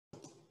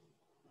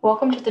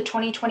Welcome to the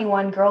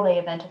 2021 Girl Day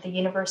event at the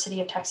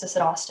University of Texas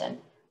at Austin.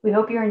 We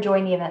hope you're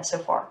enjoying the event so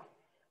far.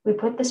 We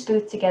put this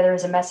booth together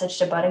as a message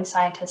to budding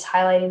scientists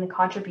highlighting the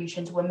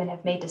contributions women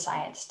have made to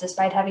science,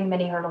 despite having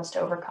many hurdles to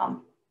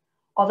overcome.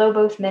 Although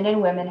both men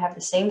and women have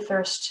the same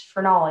thirst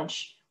for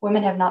knowledge,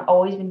 women have not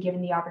always been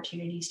given the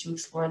opportunities to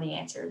explore the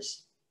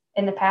answers.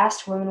 In the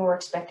past, women were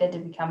expected to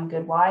become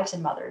good wives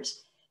and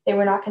mothers. They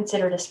were not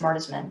considered as smart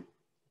as men.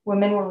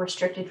 Women were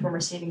restricted from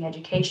receiving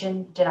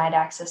education, denied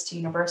access to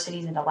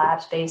universities and to lab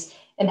space,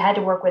 and had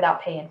to work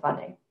without pay and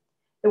funding.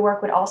 The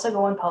work would also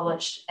go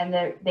unpublished, and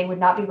they would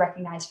not be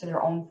recognized for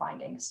their own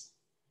findings.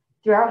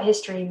 Throughout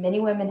history,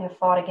 many women have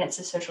fought against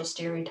the social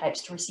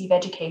stereotypes to receive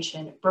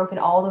education, broken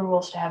all the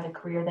rules to have the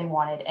career they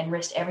wanted, and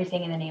risked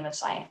everything in the name of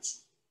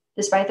science.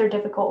 Despite their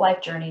difficult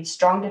life journeys,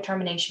 strong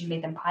determination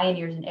made them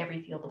pioneers in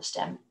every field of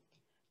STEM.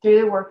 Through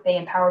their work, they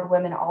empowered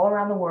women all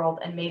around the world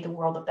and made the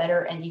world a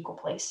better and equal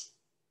place.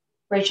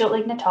 Rachel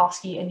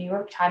Ignatowski, a New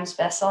York Times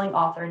bestselling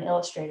author and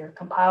illustrator,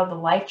 compiled the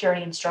life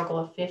journey and struggle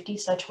of 50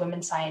 such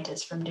women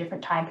scientists from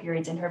different time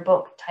periods in her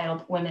book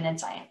titled Women in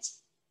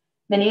Science.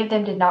 Many of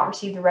them did not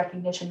receive the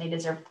recognition they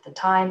deserved at the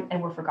time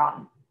and were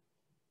forgotten.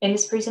 In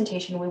this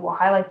presentation, we will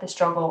highlight the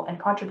struggle and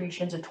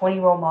contributions of 20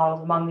 role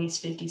models among these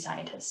 50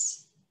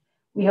 scientists.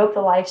 We hope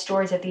the life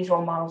stories of these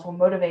role models will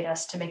motivate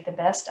us to make the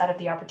best out of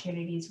the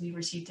opportunities we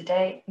receive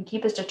today and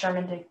keep us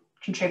determined to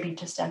contribute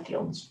to STEM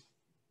fields.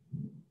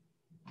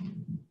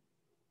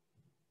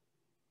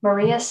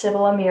 Maria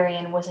Sibylla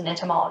Merian was an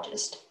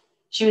entomologist.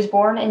 She was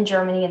born in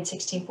Germany in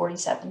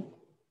 1647.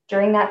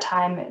 During that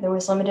time, there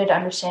was limited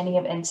understanding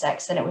of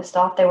insects, and it was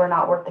thought they were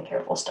not worth the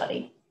careful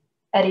study.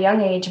 At a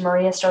young age,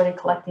 Maria started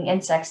collecting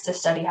insects to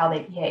study how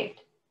they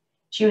behaved.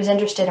 She was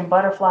interested in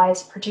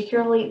butterflies,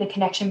 particularly the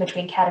connection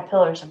between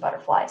caterpillars and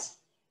butterflies.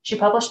 She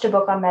published a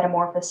book on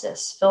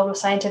metamorphosis, filled with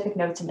scientific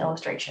notes and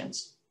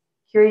illustrations.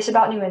 Curious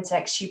about new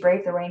insects, she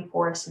braved the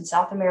rainforests in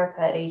South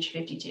America at age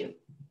 52.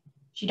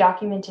 She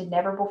documented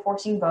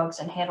never-before-seen bugs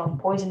and handled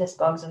poisonous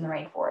bugs in the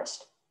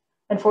rainforest.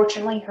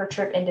 Unfortunately, her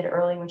trip ended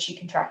early when she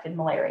contracted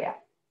malaria.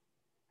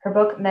 Her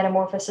book,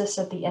 Metamorphosis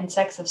of the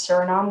Insects of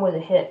Suriname, was a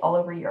hit all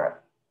over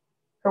Europe.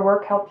 Her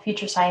work helped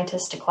future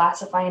scientists to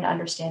classify and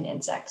understand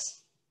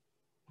insects.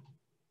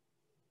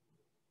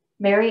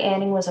 Mary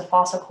Anning was a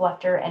fossil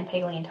collector and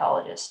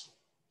paleontologist.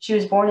 She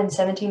was born in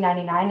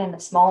 1799 in a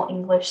small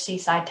English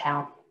seaside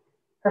town.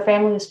 Her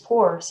family was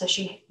poor, so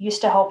she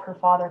used to help her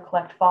father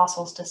collect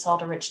fossils to sell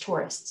to rich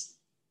tourists.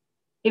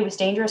 It was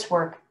dangerous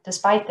work.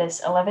 Despite this,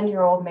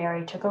 11-year-old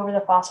Mary took over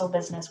the fossil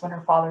business when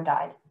her father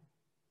died.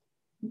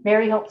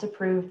 Mary helped to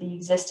prove the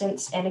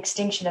existence and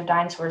extinction of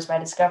dinosaurs by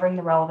discovering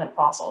the relevant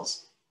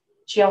fossils.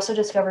 She also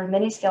discovered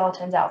many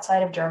skeletons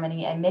outside of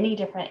Germany and many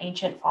different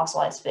ancient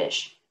fossilized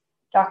fish.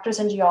 Doctors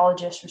and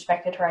geologists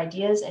respected her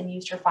ideas and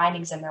used her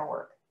findings in their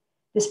work.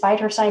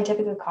 Despite her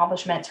scientific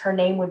accomplishments, her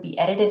name would be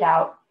edited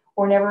out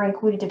or never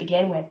included to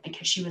begin with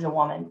because she was a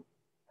woman.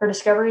 Her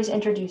discoveries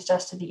introduced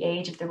us to the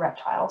age of the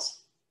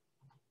reptiles.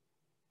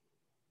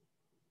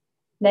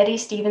 Nettie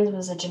Stevens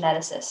was a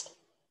geneticist.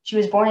 She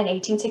was born in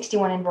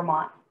 1861 in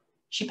Vermont.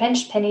 She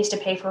pinched pennies to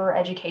pay for her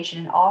education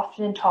and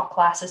often taught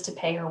classes to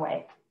pay her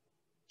way.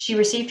 She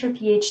received her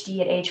PhD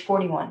at age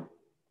 41.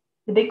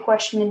 The big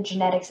question in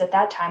genetics at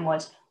that time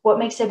was, what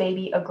makes a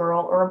baby a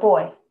girl or a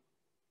boy?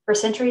 For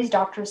centuries,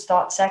 doctors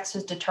thought sex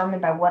was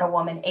determined by what a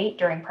woman ate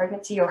during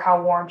pregnancy or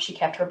how warm she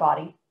kept her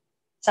body.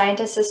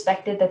 Scientists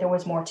suspected that there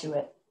was more to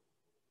it.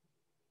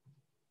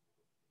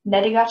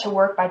 Nettie got to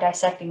work by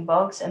dissecting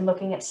bugs and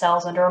looking at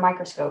cells under a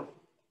microscope.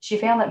 She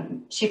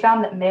found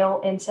that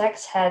male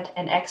insects had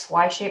an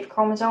XY-shaped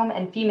chromosome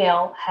and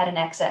female had an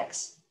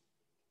XX.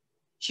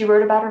 She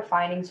wrote about her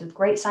findings with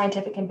great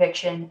scientific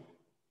conviction,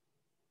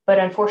 but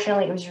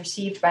unfortunately it was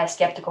received by a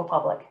skeptical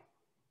public.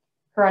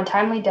 Her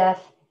untimely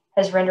death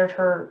has rendered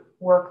her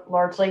work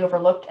largely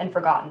overlooked and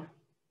forgotten,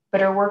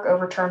 but her work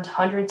overturns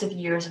hundreds of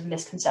years of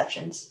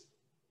misconceptions.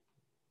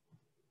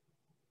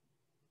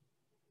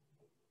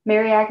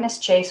 Mary Agnes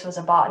Chase was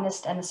a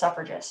botanist and a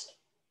suffragist.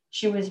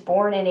 She was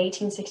born in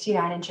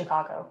 1869 in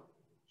Chicago.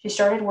 She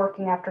started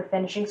working after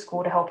finishing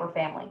school to help her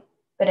family,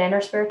 but in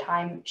her spare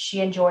time, she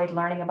enjoyed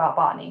learning about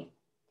botany.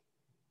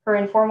 Her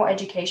informal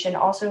education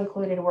also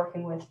included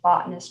working with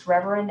botanist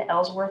Reverend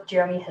Ellsworth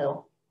Jeremy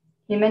Hill.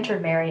 He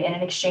mentored Mary, and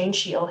in exchange,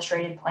 she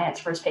illustrated plants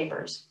for his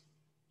papers.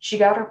 She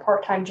got her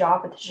part-time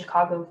job at the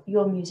Chicago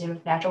Field Museum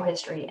of Natural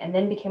History and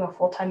then became a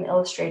full-time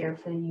illustrator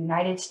for the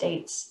United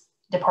States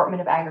Department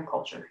of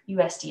Agriculture,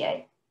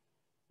 USDA.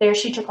 There,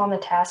 she took on the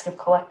task of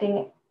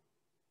collecting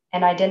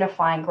and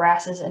identifying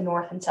grasses in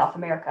North and South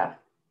America.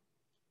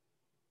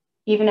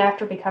 Even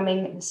after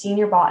becoming the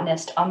senior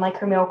botanist, unlike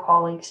her male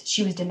colleagues,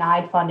 she was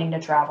denied funding to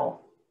travel.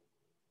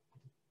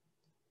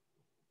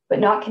 But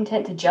not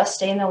content to just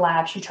stay in the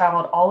lab, she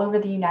traveled all over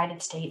the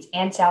United States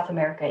and South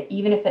America,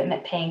 even if it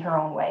meant paying her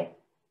own way.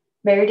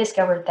 Mary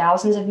discovered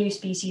thousands of new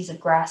species of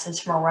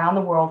grasses from around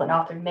the world and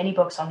authored many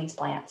books on these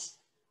plants.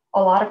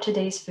 A lot of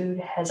today's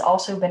food has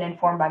also been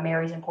informed by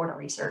Mary's important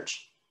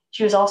research.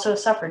 She was also a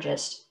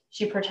suffragist.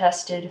 She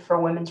protested for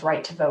women's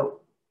right to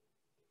vote.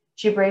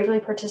 She bravely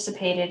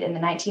participated in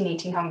the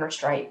 1918 hunger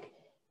strike,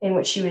 in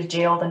which she was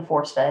jailed and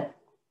force-fed.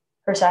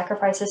 Her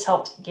sacrifices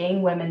helped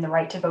gain women the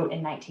right to vote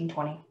in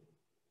 1920.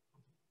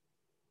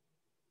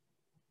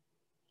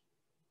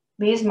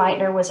 Lise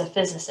Meitner was a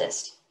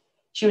physicist.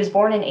 She was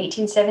born in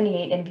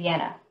 1878 in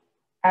Vienna.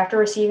 After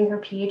receiving her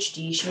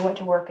PhD, she went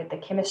to work at the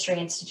Chemistry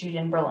Institute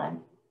in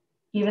Berlin.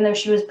 Even though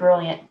she was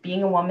brilliant,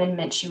 being a woman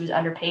meant she was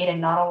underpaid and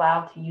not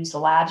allowed to use the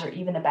labs or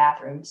even the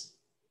bathrooms.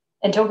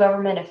 Until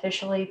government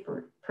officially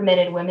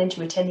permitted women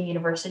to attend the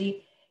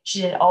university,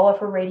 she did all of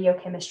her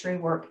radiochemistry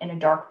work in a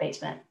dark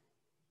basement.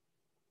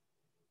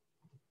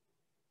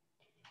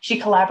 She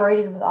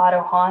collaborated with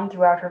Otto Hahn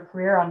throughout her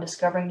career on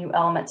discovering new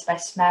elements by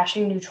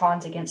smashing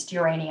neutrons against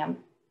uranium.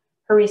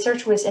 Her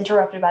research was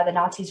interrupted by the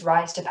Nazis'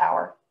 rise to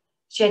power.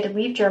 She had to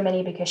leave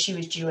Germany because she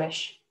was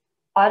Jewish.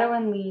 Otto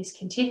and Lise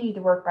continued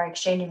the work by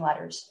exchanging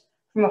letters.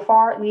 From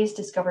afar, Lise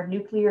discovered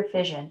nuclear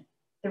fission,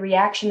 the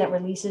reaction that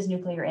releases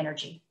nuclear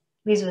energy.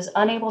 Lise was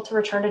unable to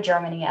return to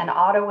Germany, and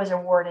Otto was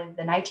awarded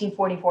the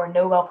 1944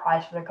 Nobel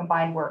Prize for their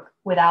combined work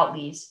without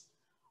Lise.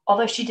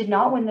 Although she did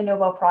not win the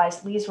Nobel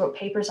Prize, Lise wrote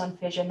papers on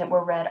fission that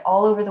were read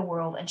all over the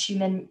world, and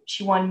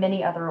she won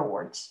many other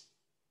awards.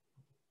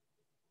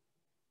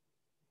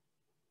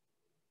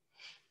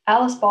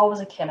 Alice Ball was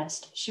a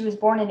chemist. She was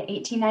born in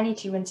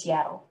 1892 in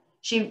Seattle.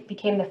 She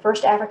became the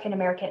first African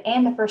American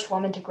and the first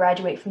woman to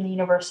graduate from the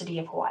University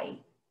of Hawaii.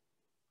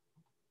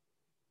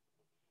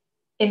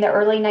 In the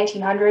early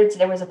 1900s,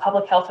 there was a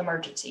public health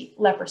emergency,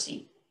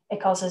 leprosy. It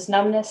causes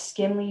numbness,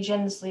 skin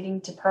lesions, leading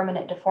to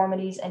permanent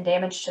deformities and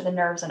damage to the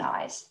nerves and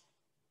eyes.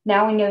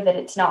 Now we know that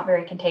it's not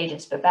very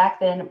contagious, but back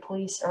then,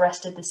 police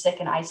arrested the sick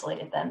and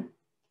isolated them.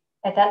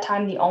 At that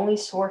time, the only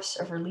source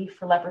of relief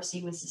for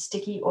leprosy was the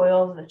sticky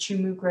oil of the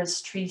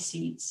chumugra's tree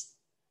seeds,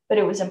 but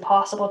it was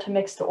impossible to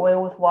mix the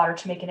oil with water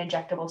to make an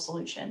injectable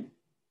solution.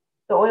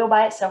 The oil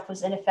by itself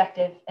was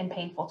ineffective and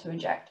painful to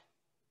inject.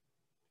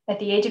 At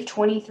the age of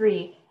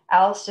 23,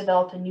 Alice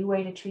developed a new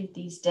way to treat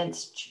these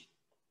dense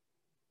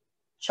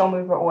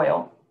chumugra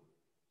oil.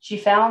 She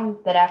found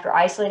that after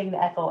isolating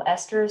the ethyl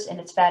esters and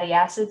its fatty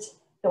acids,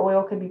 the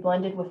oil could be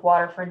blended with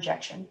water for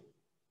injection.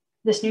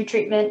 This new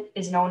treatment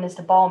is known as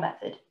the Ball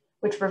method,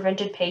 which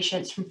prevented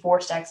patients from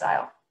forced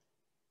exile.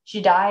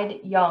 She died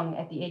young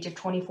at the age of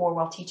 24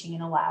 while teaching in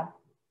a lab.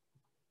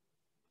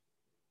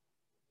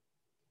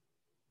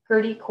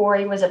 Gertie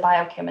Corey was a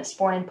biochemist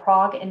born in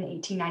Prague in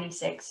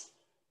 1896.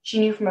 She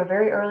knew from a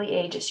very early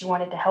age that she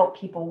wanted to help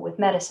people with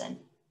medicine.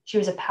 She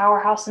was a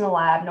powerhouse in the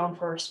lab, known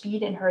for her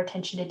speed and her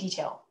attention to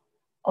detail.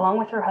 Along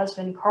with her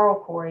husband,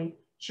 Carl Corey,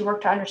 she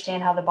worked to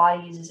understand how the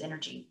body uses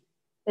energy.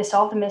 They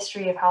solved the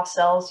mystery of how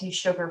cells use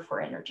sugar for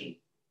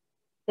energy.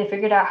 They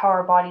figured out how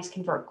our bodies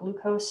convert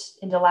glucose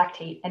into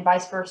lactate and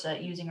vice versa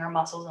using our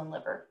muscles and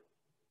liver.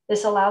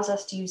 This allows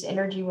us to use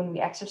energy when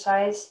we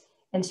exercise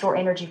and store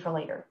energy for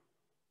later.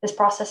 This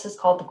process is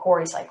called the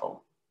Corey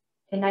cycle.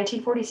 In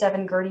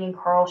 1947, Gertie and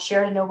Carl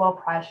shared a Nobel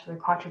Prize for their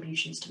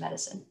contributions to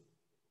medicine.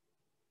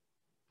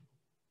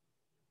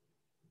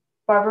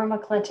 Barbara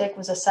McClintock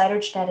was a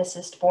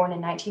cytogeneticist born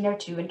in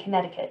 1902 in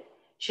Connecticut.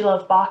 She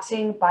loved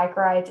boxing, bike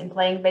rides, and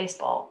playing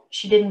baseball.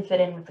 She didn't fit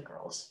in with the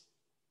girls.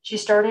 She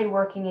started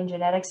working in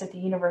genetics at the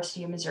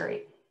University of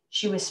Missouri.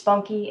 She was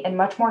spunky and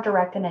much more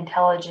direct and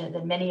intelligent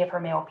than many of her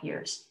male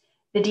peers.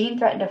 The dean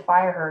threatened to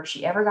fire her if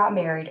she ever got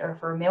married or if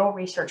her male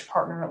research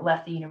partner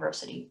left the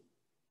university.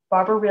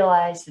 Barbara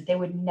realized that they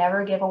would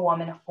never give a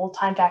woman a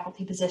full-time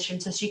faculty position,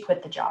 so she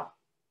quit the job.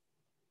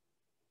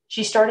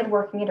 She started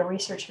working at a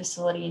research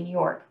facility in New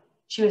York.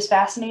 She was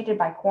fascinated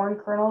by corn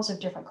kernels of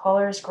different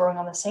colors growing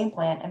on the same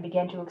plant and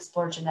began to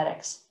explore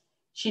genetics.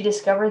 She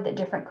discovered that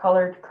different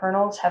colored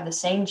kernels have the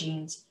same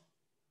genes,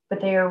 but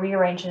they are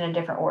rearranged in a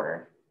different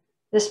order.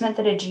 This meant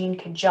that a gene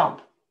could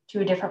jump to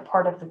a different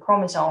part of the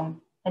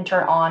chromosome and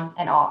turn on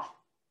and off.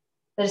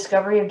 The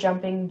discovery of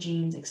jumping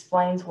genes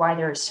explains why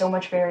there is so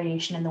much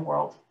variation in the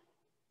world.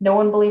 No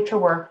one believed her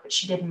work, but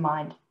she didn't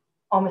mind.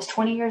 Almost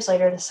 20 years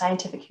later, the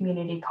scientific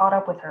community caught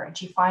up with her, and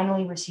she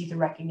finally received the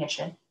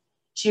recognition.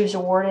 She was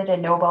awarded a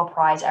Nobel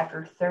Prize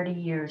after 30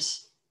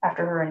 years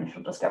after her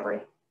initial discovery.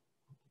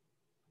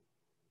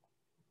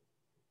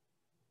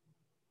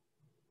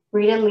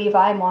 Rita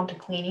Levi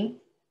Montalcini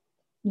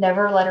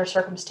never let her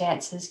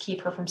circumstances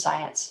keep her from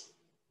science.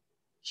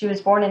 She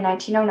was born in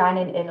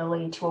 1909 in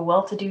Italy to a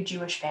well-to-do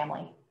Jewish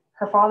family.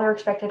 Her father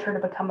expected her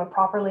to become a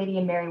proper lady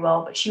and marry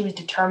well, but she was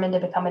determined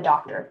to become a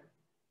doctor.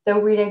 Though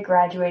Rita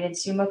graduated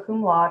summa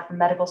cum laude from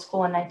medical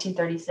school in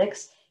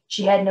 1936,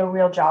 she had no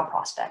real job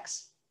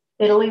prospects.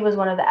 Italy was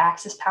one of the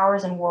Axis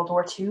powers in World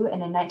War II,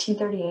 and in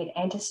 1938,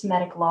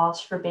 anti-Semitic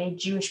laws forbade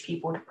Jewish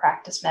people to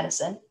practice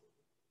medicine.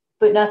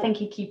 But nothing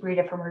could keep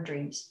Rita from her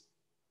dreams.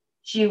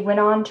 She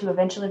went on to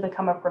eventually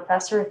become a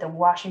professor at the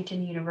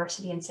Washington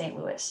University in St.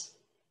 Louis.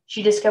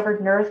 She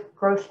discovered nerve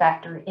growth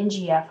factor,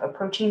 NGF, a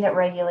protein that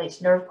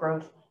regulates nerve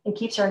growth and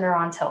keeps our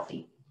neurons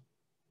healthy.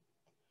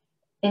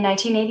 In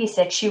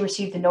 1986, she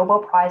received the Nobel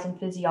Prize in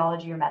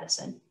Physiology or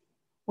Medicine.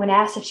 When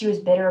asked if she was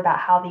bitter about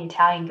how the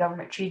Italian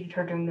government treated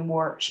her during the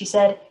war, she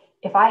said,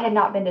 "If I had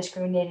not been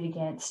discriminated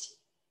against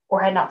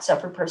or had not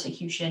suffered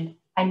persecution,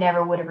 I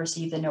never would have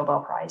received the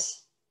Nobel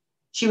Prize.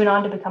 She went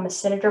on to become a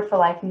senator for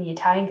life in the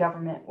Italian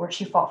government, where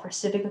she fought for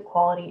civic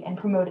equality and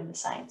promoted the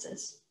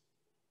sciences.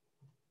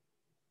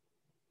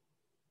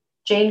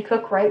 Jane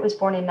Cook Wright was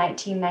born in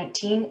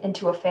 1919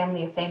 into a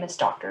family of famous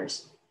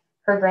doctors.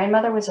 Her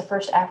grandmother was the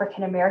first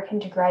African American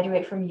to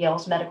graduate from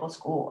Yale's medical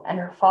school, and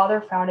her father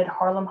founded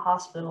Harlem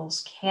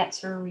Hospital's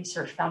Cancer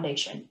Research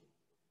Foundation.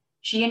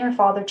 She and her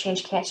father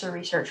changed cancer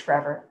research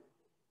forever.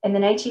 In the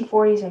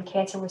 1940s, when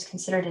cancer was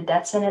considered a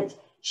death sentence,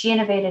 she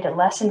innovated a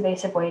less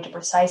invasive way to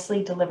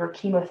precisely deliver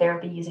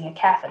chemotherapy using a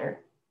catheter.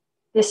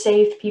 This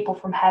saved people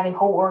from having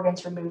whole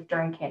organs removed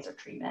during cancer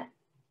treatment.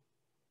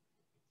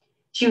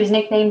 She was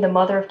nicknamed the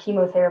mother of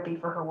chemotherapy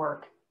for her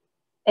work.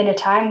 In a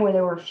time where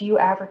there were few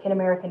African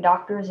American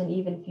doctors and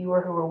even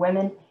fewer who were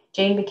women,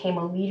 Jane became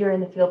a leader in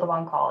the field of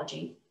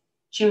oncology.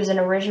 She was an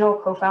original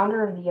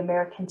co-founder of the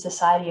American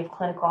Society of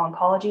Clinical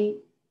Oncology,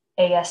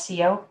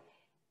 ASCO,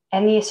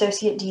 and the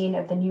Associate Dean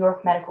of the New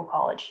York Medical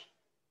College.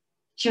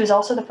 She was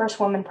also the first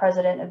woman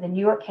president of the New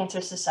York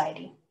Cancer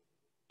Society.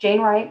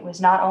 Jane Wright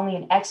was not only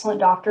an excellent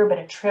doctor, but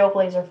a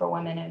trailblazer for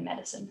women in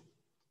medicine.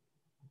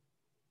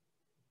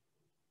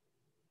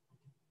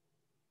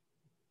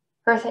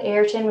 Hertha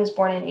Ayrton was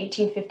born in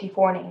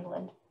 1854 in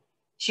England.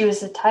 She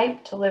was the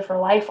type to live her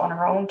life on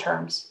her own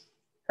terms.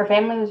 Her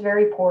family was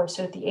very poor,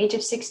 so at the age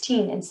of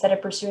 16, instead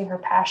of pursuing her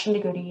passion to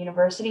go to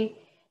university,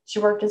 she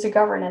worked as a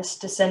governess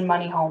to send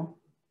money home.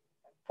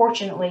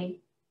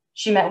 Fortunately,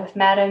 she met with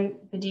Madame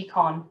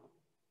Bidicon,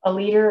 a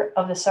leader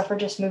of the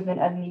suffragist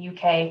movement in the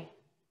UK,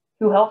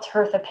 who helped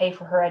Hertha pay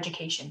for her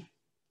education.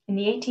 In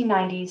the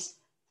 1890s,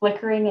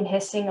 flickering and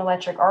hissing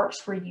electric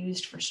arcs were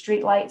used for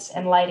streetlights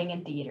and lighting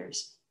in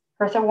theaters.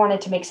 Hertha wanted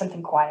to make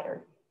something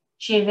quieter.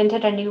 She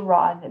invented a new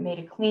rod that made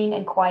a clean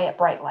and quiet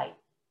bright light.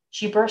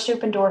 She burst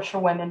open doors for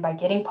women by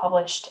getting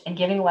published and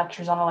giving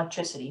lectures on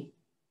electricity.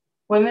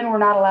 Women were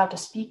not allowed to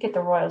speak at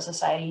the Royal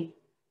Society,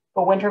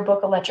 but when her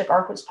book Electric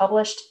Arc was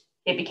published,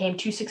 it became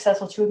too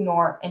successful to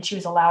ignore, and she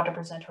was allowed to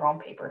present her own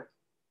paper.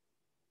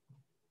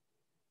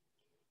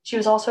 She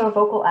was also a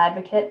vocal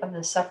advocate of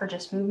the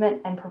suffragist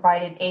movement and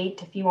provided aid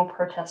to female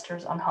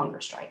protesters on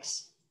hunger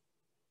strikes.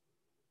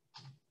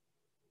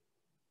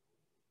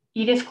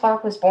 Edith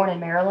Clark was born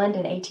in Maryland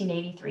in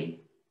 1883.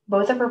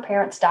 Both of her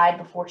parents died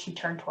before she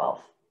turned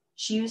 12.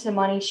 She used the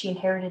money she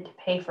inherited to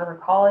pay for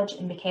her college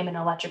and became an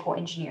electrical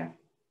engineer.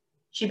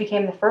 She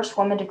became the first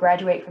woman to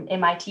graduate from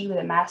MIT with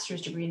a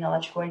master's degree in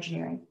electrical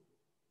engineering.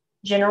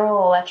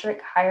 General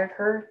Electric hired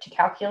her to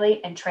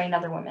calculate and train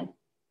other women.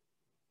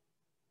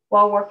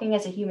 While working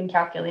as a human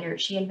calculator,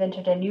 she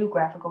invented a new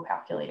graphical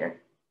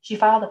calculator. She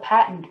filed a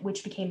patent,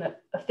 which became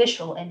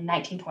official in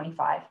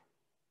 1925.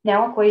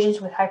 Now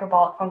equations with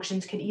hyperbolic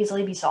functions could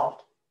easily be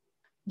solved.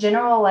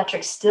 General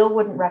Electric still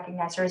wouldn't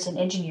recognize her as an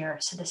engineer,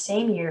 so the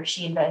same year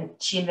she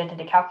invented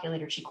a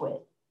calculator, she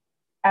quit.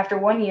 After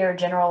 1 year,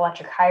 General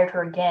Electric hired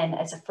her again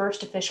as the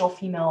first official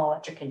female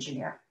electric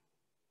engineer.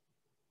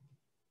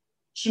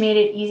 She made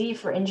it easy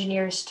for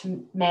engineers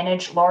to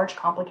manage large,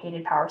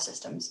 complicated power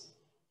systems.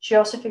 She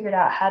also figured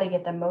out how to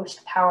get the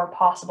most power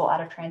possible out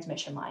of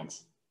transmission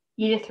lines.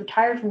 Edith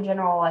retired from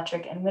General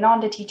Electric and went on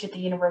to teach at the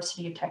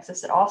University of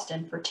Texas at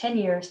Austin for 10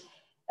 years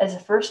as the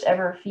first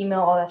ever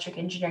female electric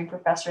engineering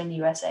professor in the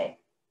USA.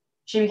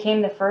 She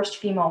became the first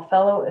female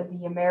fellow of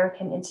the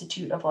American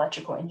Institute of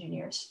Electrical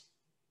Engineers.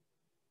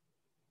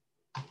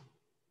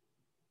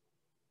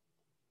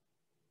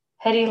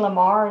 Hedy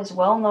Lamarr is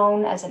well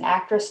known as an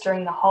actress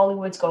during the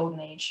Hollywood's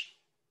golden age,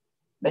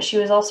 but she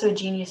was also a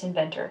genius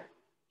inventor.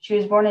 She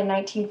was born in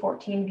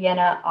 1914 in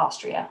Vienna,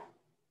 Austria.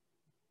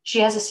 She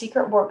has a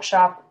secret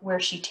workshop where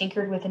she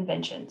tinkered with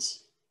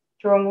inventions.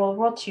 During World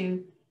War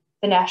II,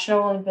 the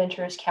National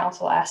Inventors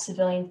Council asked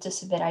civilians to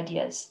submit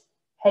ideas.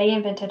 Hedy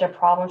invented a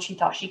problem she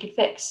thought she could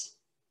fix.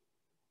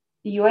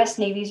 The U.S.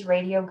 Navy's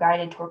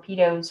radio-guided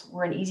torpedoes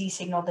were an easy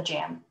signal to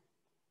jam.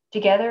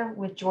 Together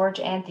with George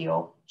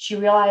Antheil, she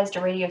realized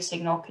a radio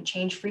signal could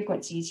change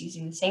frequencies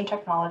using the same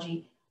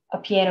technology a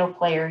piano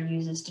player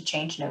uses to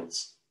change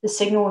notes. The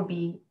signal would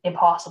be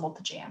impossible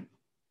to jam.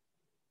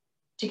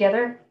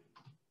 Together,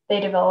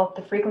 they developed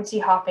the frequency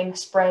hopping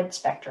spread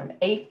spectrum,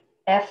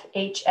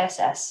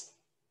 FHSS.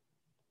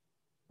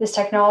 This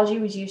technology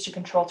was used to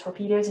control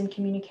torpedoes and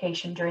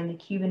communication during the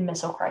Cuban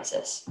Missile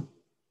Crisis.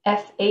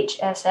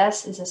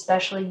 FHSS is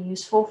especially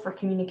useful for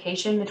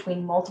communication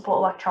between multiple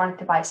electronic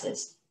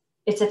devices.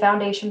 It's a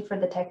foundation for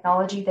the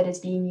technology that is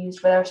being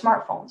used with our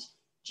smartphones,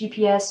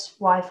 GPS,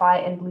 Wi-Fi,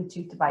 and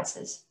Bluetooth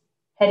devices.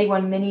 Hedy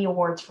won many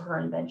awards for her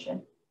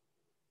invention.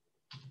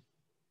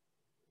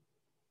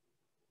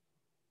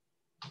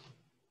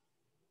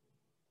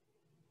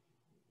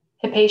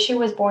 Hypatia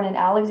was born in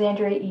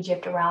Alexandria,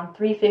 Egypt around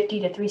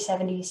 350 to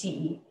 370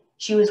 CE.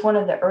 She was one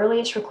of the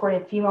earliest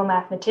recorded female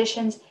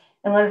mathematicians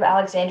and one of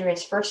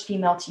Alexandria's first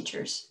female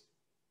teachers.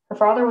 Her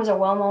father was a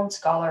well-known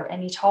scholar,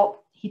 and he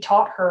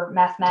taught her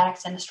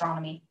mathematics and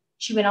astronomy.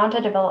 She went on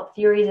to develop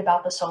theories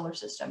about the solar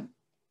system.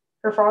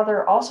 Her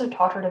father also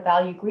taught her to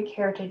value Greek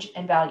heritage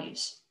and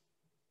values.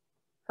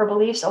 Her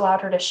beliefs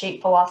allowed her to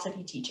shape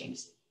philosophy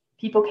teachings.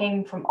 People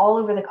came from all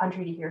over the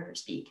country to hear her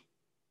speak.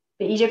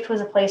 But Egypt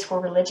was a place where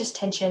religious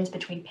tensions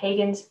between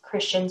pagans,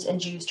 Christians, and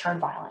Jews turned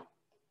violent.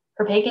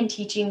 Her pagan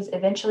teachings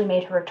eventually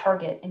made her a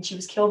target, and she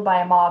was killed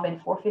by a mob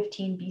in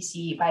 415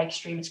 BC by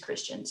extremist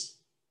Christians.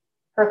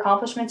 Her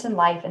accomplishments in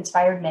life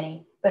inspired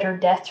many, but her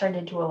death turned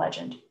into a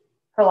legend.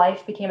 Her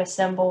life became a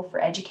symbol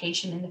for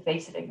education in the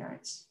face of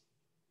ignorance.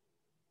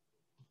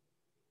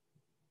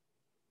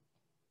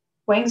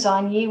 Wang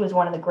Zhanyi was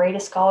one of the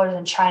greatest scholars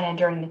in China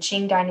during the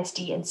Qing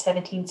dynasty in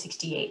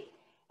 1768.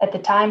 At the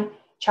time,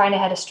 China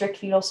had a strict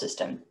feudal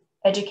system.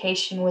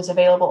 Education was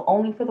available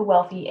only for the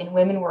wealthy, and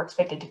women were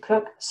expected to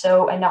cook,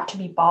 sew, and not to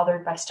be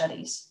bothered by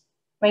studies.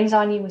 Wang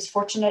Zhanyi was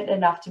fortunate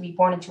enough to be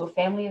born into a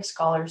family of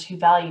scholars who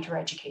valued her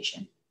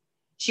education.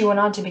 She went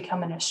on to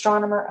become an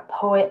astronomer, a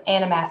poet,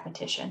 and a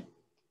mathematician.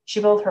 She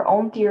built her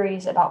own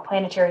theories about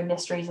planetary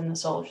mysteries in the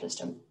solar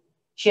system.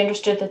 She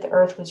understood that the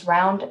Earth was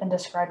round and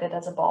described it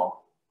as a ball.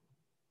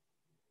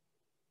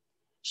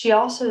 She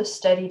also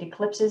studied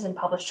eclipses and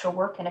published her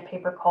work in a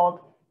paper called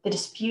The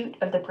Dispute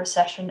of the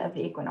Precession of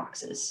the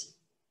Equinoxes.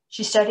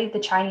 She studied the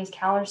Chinese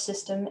calendar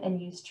system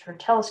and used her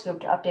telescope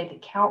to update the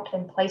count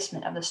and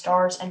placement of the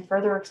stars and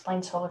further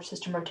explain solar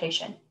system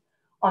rotation.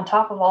 On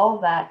top of all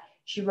of that,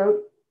 she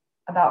wrote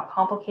about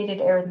complicated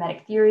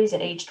arithmetic theories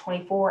at age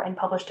 24 and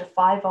published a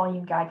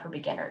 5-volume guide for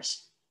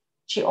beginners.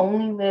 She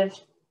only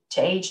lived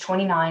to age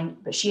 29,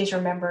 but she is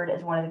remembered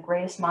as one of the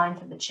greatest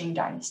minds of the Qing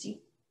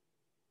dynasty.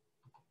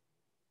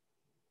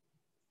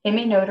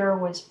 Emmy Noether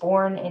was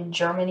born in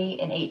Germany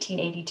in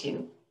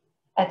 1882.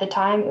 At the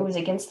time, it was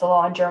against the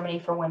law in Germany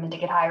for women to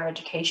get higher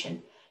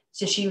education,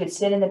 so she would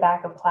sit in the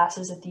back of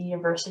classes at the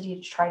university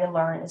to try to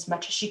learn as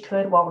much as she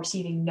could while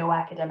receiving no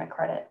academic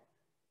credit.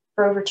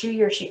 For over 2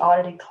 years, she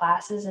audited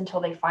classes until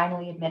they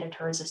finally admitted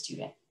her as a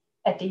student.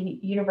 At the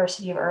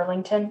University of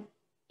Arlington,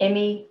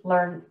 Emmy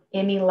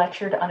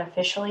lectured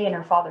unofficially in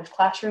her father's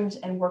classrooms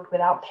and worked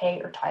without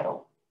pay or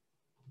title.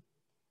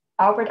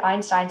 Albert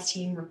Einstein's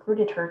team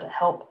recruited her to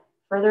help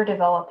further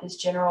develop his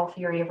general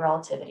theory of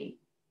relativity.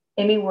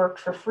 Emmy worked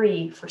for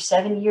free for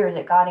 7 years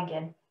at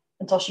Göttingen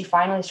until she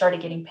finally started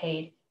getting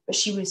paid, but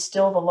she was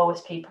still the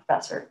lowest paid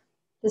professor.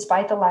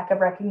 Despite the lack of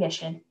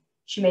recognition,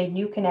 she made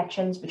new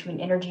connections between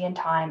energy and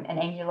time and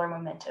angular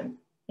momentum.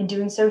 In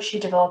doing so, she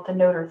developed the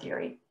Noether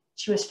theory.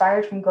 She was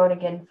fired from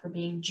Göttingen for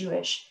being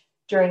Jewish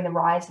during the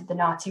rise of the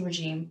Nazi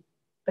regime,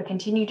 but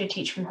continued to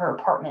teach from her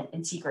apartment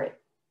in secret.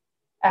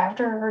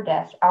 After her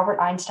death, Albert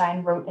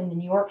Einstein wrote in the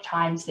New York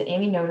Times that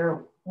Emmy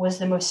Noether was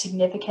the most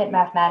significant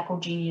mathematical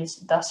genius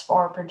thus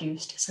far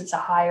produced since the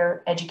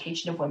higher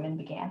education of women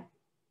began.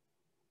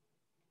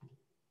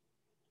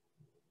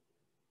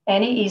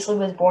 Annie Easley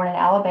was born in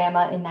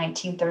Alabama in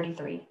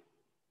 1933.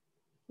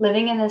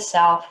 Living in the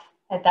South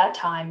at that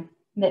time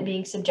meant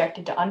being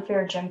subjected to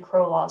unfair Jim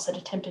Crow laws that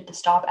attempted to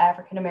stop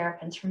African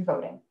Americans from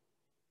voting.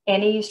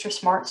 Annie used her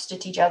smarts to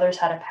teach others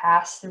how to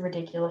pass the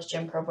ridiculous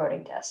Jim Crow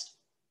voting test.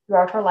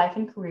 Throughout her life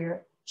and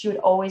career, she would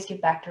always give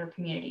back to her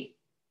community.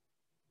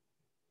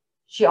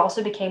 She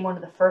also became one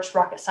of the first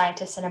rocket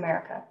scientists in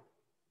America.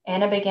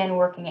 Anna began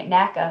working at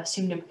NACA,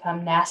 soon to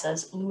become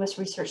NASA's Lewis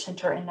Research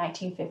Center in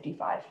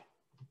 1955.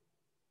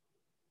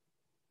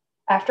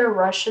 After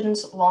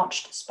Russians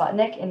launched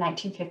Sputnik in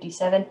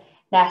 1957,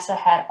 NASA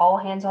had all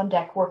hands on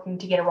deck working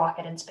to get a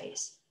rocket in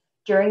space.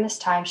 During this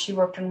time, she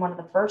worked on one of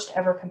the first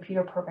ever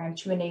computer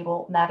programs to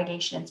enable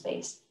navigation in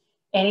space.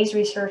 Annie's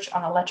research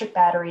on electric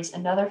batteries,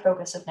 another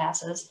focus of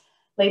NASA's,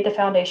 laid the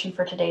foundation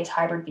for today's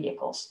hybrid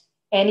vehicles.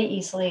 Annie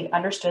Easley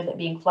understood that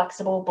being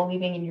flexible,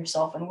 believing in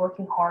yourself, and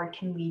working hard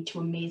can lead to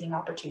amazing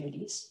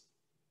opportunities.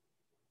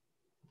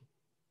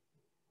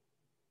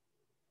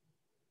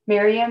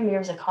 Maryam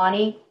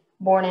Mirzakhani,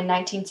 born in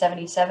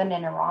 1977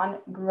 in Iran,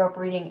 grew up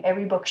reading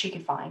every book she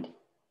could find.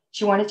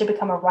 She wanted to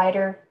become a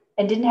writer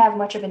and didn't have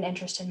much of an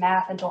interest in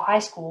math until high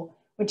school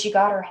when she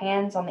got her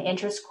hands on the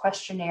entrance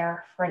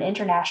questionnaire for an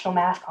international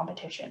math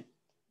competition.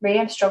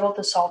 Maryam struggled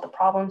to solve the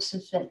problems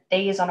and spent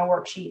days on a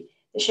worksheet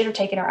that should have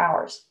taken her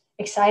hours.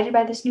 Excited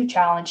by this new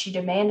challenge, she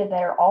demanded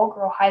that her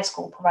all-girl high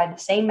school provide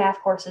the same math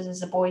courses as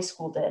the boys'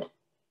 school did.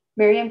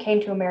 Maryam came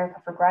to America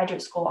for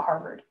graduate school at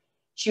Harvard.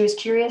 She was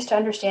curious to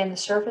understand the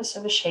surface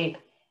of a shape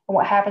and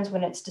what happens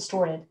when it's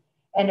distorted,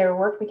 and her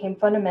work became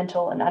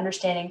fundamental in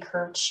understanding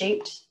curved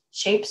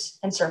shapes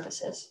and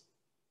surfaces.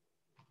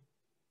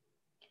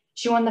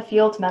 She won the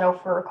Fields Medal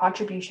for her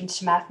contributions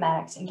to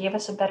mathematics and gave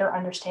us a better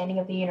understanding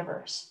of the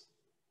universe.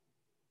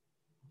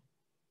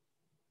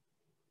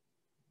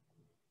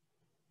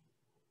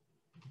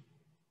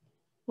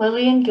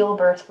 Lillian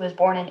Gilbert was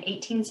born in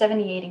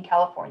 1878 in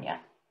California.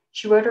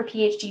 She wrote her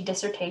PhD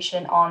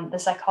dissertation on the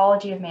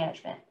psychology of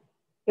management.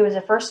 It was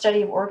a first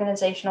study of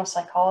organizational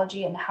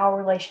psychology and how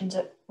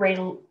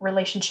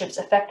relationships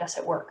affect us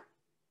at work.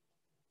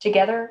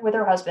 Together with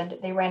her husband,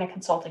 they ran a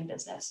consulting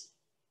business.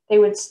 They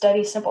would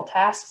study simple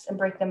tasks and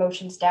break the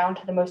motions down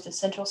to the most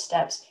essential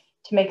steps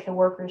to make the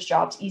workers'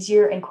 jobs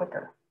easier and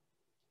quicker.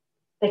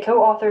 They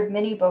co-authored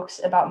many books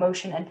about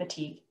motion and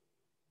fatigue.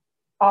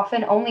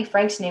 Often, only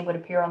Frank's name would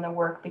appear on their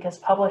work because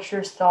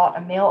publishers thought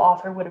a male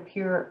author would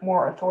appear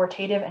more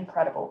authoritative and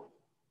credible.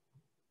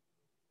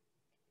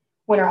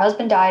 When her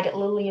husband died,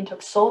 Lillian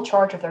took sole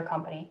charge of their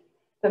company,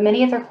 but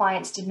many of their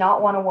clients did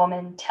not want a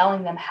woman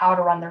telling them how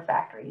to run their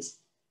factories,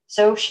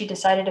 so she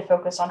decided to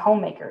focus on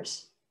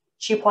homemakers.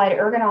 She applied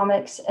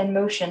ergonomics and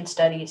motion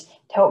studies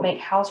to help make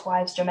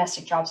housewives'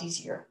 domestic jobs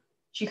easier.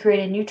 She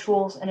created new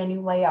tools and a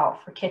new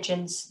layout for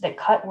kitchens that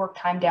cut work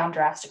time down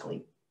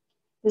drastically.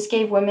 This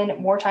gave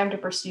women more time to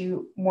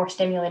pursue more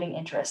stimulating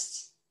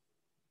interests.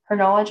 Her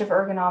knowledge of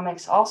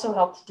ergonomics also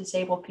helped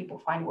disabled people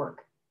find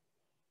work.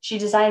 She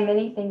designed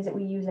many things that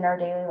we use in our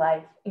daily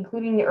life,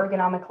 including the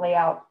ergonomic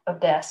layout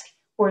of desk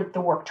or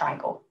the work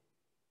triangle.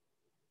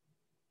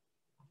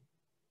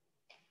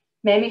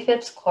 Mamie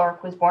Phipps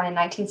Clark was born in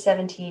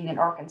 1917 in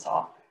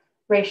Arkansas.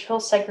 Racial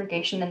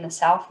segregation in the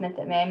South meant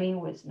that Mamie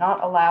was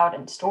not allowed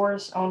in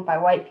stores owned by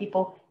white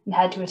people and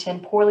had to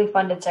attend poorly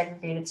funded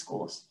segregated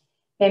schools.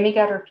 Mamie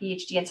got her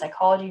PhD in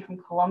psychology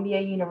from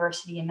Columbia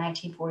University in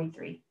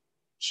 1943.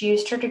 She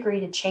used her degree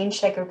to change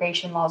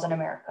segregation laws in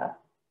America.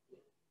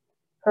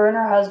 Her and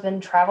her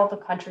husband traveled the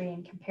country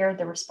and compared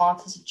the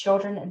responses of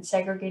children in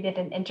segregated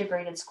and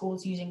integrated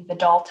schools using the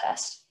doll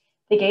test.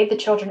 They gave the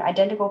children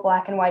identical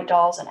black and white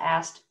dolls and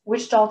asked,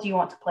 "Which doll do you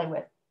want to play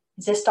with?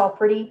 Is this doll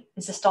pretty?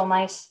 Is this doll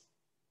nice?"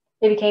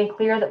 It became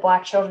clear that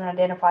black children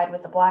identified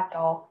with the black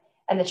doll,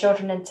 and the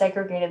children in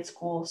segregated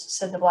schools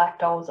said the black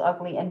doll was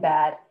ugly and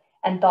bad,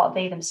 and thought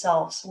they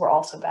themselves were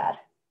also bad.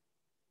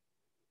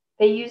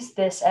 They used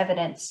this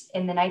evidence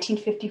in the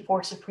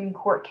 1954 Supreme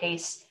Court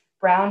case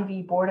Brown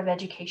v. Board of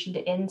Education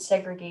to end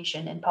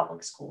segregation in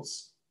public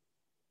schools.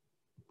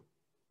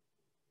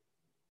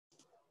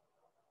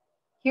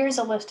 Here's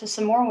a list of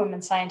some more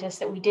women scientists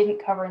that we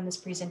didn't cover in this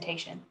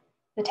presentation.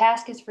 The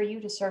task is for you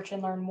to search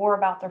and learn more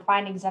about their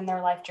findings and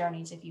their life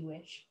journeys if you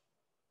wish.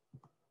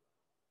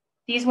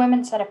 These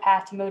women set a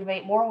path to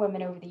motivate more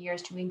women over the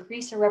years to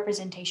increase their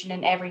representation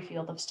in every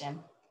field of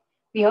STEM.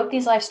 We hope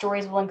these life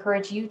stories will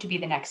encourage you to be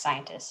the next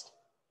scientist.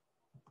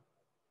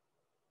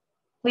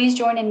 Please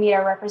join and meet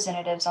our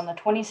representatives on the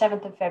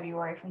 27th of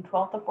February from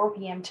 12 to 4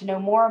 p.m. to know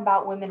more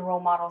about women role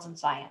models in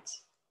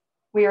science.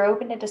 We are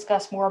open to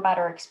discuss more about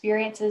our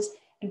experiences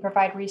and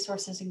provide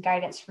resources and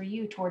guidance for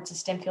you towards the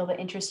STEM field that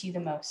interests you the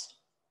most.